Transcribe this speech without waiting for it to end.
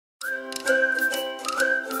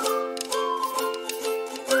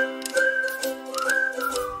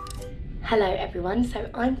Hello everyone, so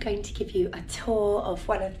I'm going to give you a tour of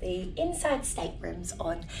one of the inside staterooms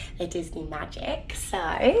on the Disney Magic.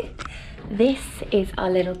 So this is our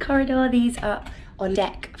little corridor. These are on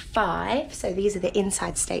deck 5, so these are the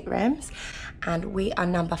inside staterooms and we are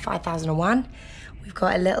number 5001. We've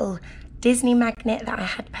got a little Disney magnet that I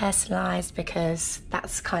had personalised because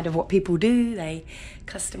that's kind of what people do. They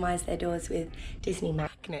customise their doors with Disney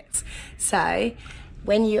magnets. So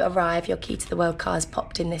when you arrive, your key to the world car is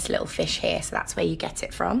popped in this little fish here, so that's where you get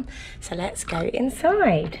it from. So let's go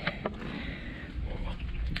inside.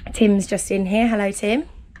 Tim's just in here. Hello, Tim.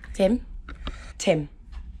 Tim.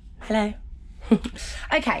 Hello.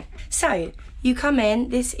 Okay, so you come in,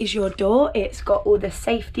 this is your door. It's got all the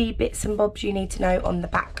safety bits and bobs you need to know on the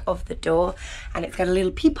back of the door, and it's got a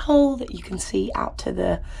little peephole that you can see out to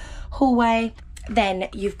the hallway. Then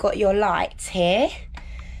you've got your lights here.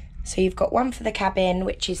 So you've got one for the cabin,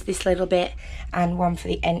 which is this little bit, and one for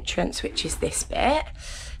the entrance, which is this bit.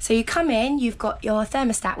 So you come in, you've got your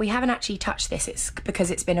thermostat. We haven't actually touched this, it's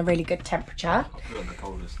because it's been a really good temperature. Put it on the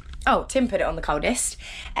coldest. Oh, Tim put it on the coldest.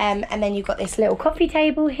 And then you've got this little coffee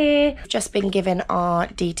table here. We've just been given our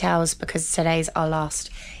details because today's our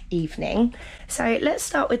last evening. So let's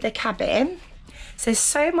start with the cabin. So there's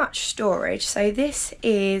so much storage. So this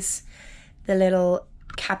is the little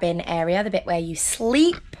cabin area, the bit where you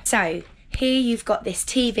sleep. So here you've got this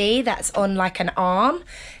TV that's on like an arm,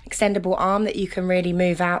 extendable arm that you can really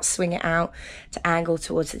move out, swing it out to angle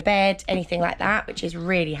towards the bed, anything like that, which is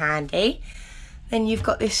really handy. Then you've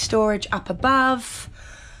got this storage up above,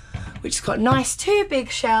 which has got nice 2 big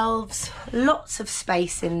shelves, lots of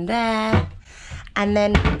space in there. And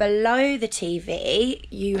then below the TV,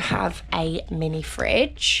 you have a mini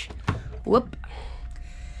fridge. Whoop.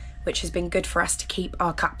 Which has been good for us to keep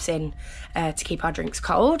our cups in, to keep our drinks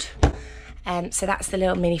cold. So that's the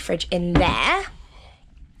little mini fridge in there.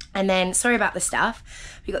 And then, sorry about the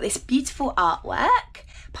stuff, we've got this beautiful artwork,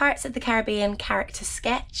 Pirates of the Caribbean character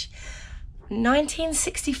sketch,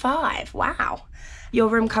 1965, wow. Your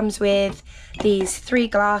room comes with these 3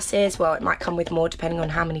 glasses. Well, it might come with more depending on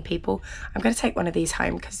how many people. I'm going to take one of these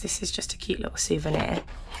home because this is just a cute little souvenir.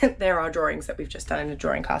 There are drawings that we've just done in a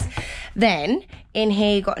drawing class. Then in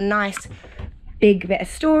here you've got a nice big bit of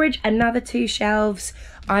storage, another 2 shelves.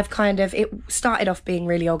 It started off being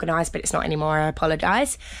really organised, but it's not anymore, I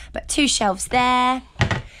apologise. But 2 shelves there.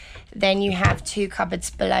 Then you have 2 cupboards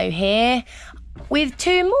below here with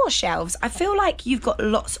 2 more shelves. I feel like you've got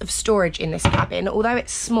lots of storage in this cabin. Although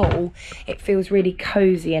it's small, it feels really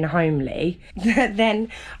cosy and homely. Then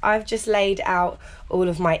I've just laid out all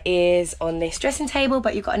of my ears on this dressing table,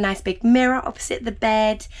 but you've got a nice big mirror opposite the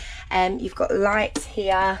bed. You've got lights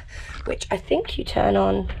here, which I think you turn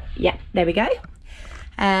on. Yeah, there we go.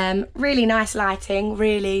 Really nice lighting,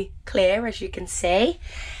 really clear, as you can see.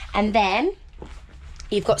 And then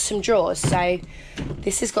you've got some drawers. So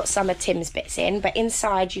this has got some of Tim's bits in, but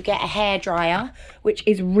inside you get a hairdryer, which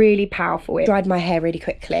is really powerful. It dried my hair really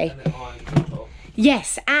quickly.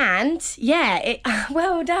 Yes, and yeah,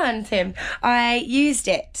 well done, Tim. I used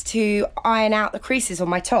it to iron out the creases on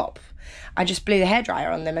my top. I just blew the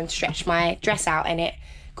hairdryer on them and stretched my dress out, and it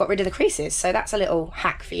got rid of the creases. So that's a little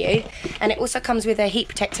hack for you. And it also comes with a heat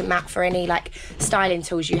protectant mat for any like styling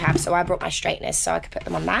tools you have. So I brought my straighteners so I could put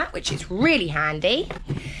them on that, which is really handy.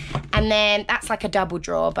 And then that's like a double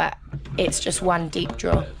drawer, but it's just one deep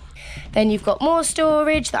drawer. Then you've got more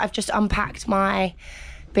storage that I've just unpacked my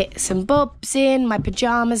bits and bobs in, my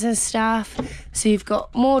pyjamas and stuff. So you've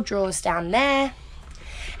got more drawers down there.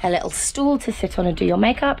 A little stool to sit on and do your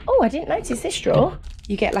makeup. Oh, I didn't notice this drawer.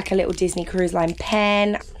 You get like a little Disney Cruise Line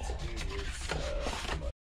pen.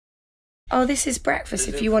 Oh, this is breakfast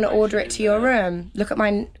if you want to order it to your room. Look at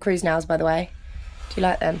my cruise nails, by the way. Do you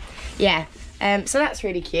like them? Yeah. So that's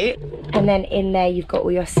really cute. And then in there you've got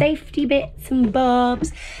all your safety bits and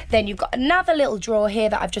bobs. Then you've got another little drawer here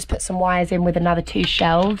that I've just put some wires in with another 2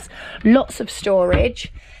 shelves. Lots of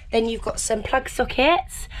storage. Then you've got some plug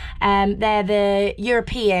sockets. They're the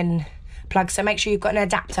European plugs, so make sure you've got an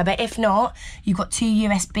adapter. But if not, you've got 2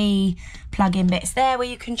 USB plug-in bits there where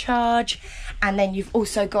you can charge. And then you've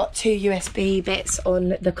also got 2 USB bits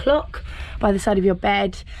on the clock by the side of your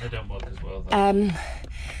bed. They don't work as well though.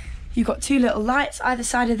 You've got 2 little lights either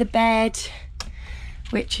side of the bed,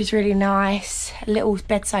 which is really nice. A little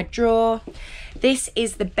bedside drawer. This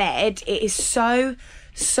is the bed. It is so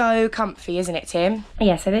comfy, isn't it, Tim?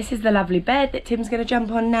 Yeah, so this is the lovely bed that Tim's going to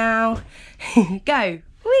jump on now. Go.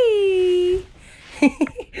 Whee!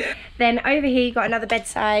 Then over here you've got another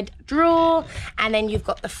bedside drawer, and then you've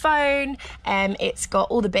got the phone. It's got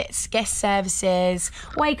all the bits, guest services,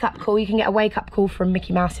 wake up call. You can get a wake up call from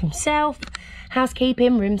Mickey Mouse himself.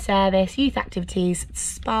 housekeeping, room service, youth activities,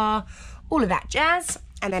 spa, all of that jazz.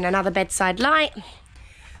 And then another bedside light,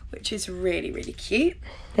 which is really, really cute.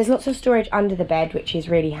 There's lots of storage under the bed, which is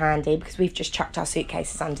really handy because we've just chucked our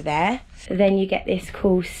suitcases under there. Then you get this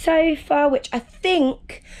cool sofa, which I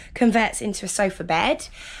think converts into a sofa bed.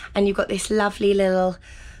 And you've got this lovely little,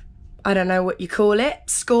 I don't know what you call it,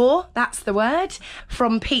 score, that's the word,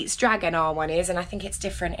 from Pete's Dragon, our one is, and I think it's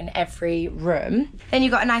different in every room. Then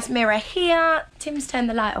you've got a nice mirror here. Tim's turned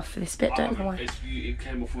the light off for this bit, don't know why. It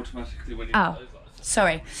came off automatically when you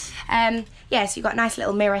Sorry. Yeah, so you've got a nice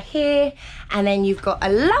little mirror here, and then you've got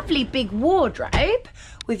a lovely big wardrobe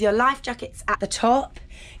with your life jackets at the top.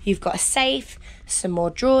 You've got a safe, some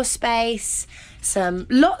more drawer space,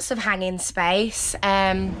 lots of hanging space,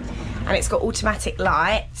 and it's got automatic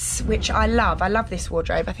lights, which I love. I love this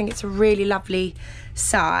wardrobe. I think it's a really lovely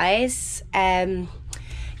size.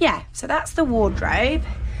 Yeah, so that's the wardrobe.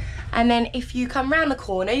 And then if you come round the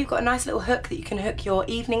corner, you've got a nice little hook that you can hook your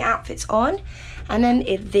evening outfits on. And then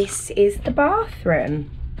this is the bathroom.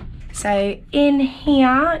 So in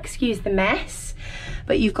here, excuse the mess,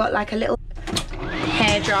 but you've got like a little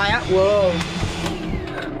hairdryer. Whoa.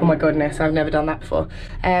 Oh my goodness, I've never done that before.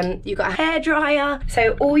 You've got a hairdryer.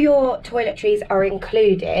 So all your toiletries are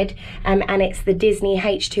included, and it's the Disney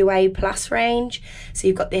H2A Plus range. So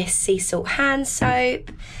you've got this sea salt hand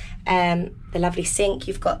soap, the lovely sink.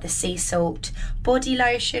 You've got the sea salt body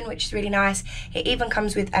lotion, which is really nice. It even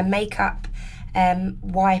comes with a makeup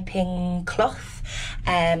wiping cloth.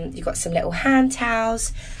 You've got some little hand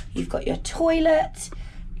towels. You've got your toilet,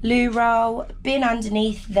 loo roll, bin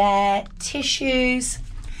underneath there, tissues,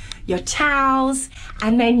 your towels,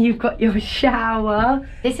 and then you've got your shower.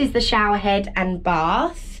 This is the shower head and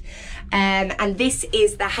bath. And this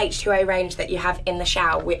is the H2O range that you have in the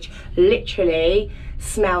shower, which literally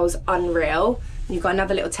smells unreal. You've got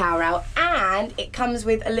another little towel rail, and it comes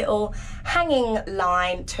with a little hanging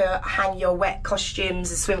line to hang your wet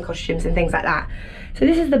costumes, swim costumes and things like that. So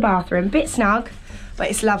this is the bathroom, bit snug, but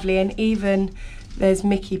it's lovely, and even there's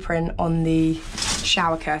Mickey print on the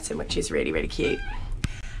shower curtain, which is really, really cute.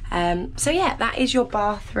 So yeah, that is your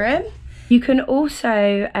bathroom. You can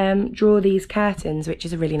also draw these curtains, which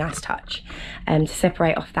is a really nice touch, to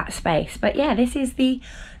separate off that space. But yeah, this is the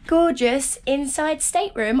gorgeous inside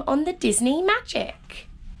stateroom on the Disney Magic.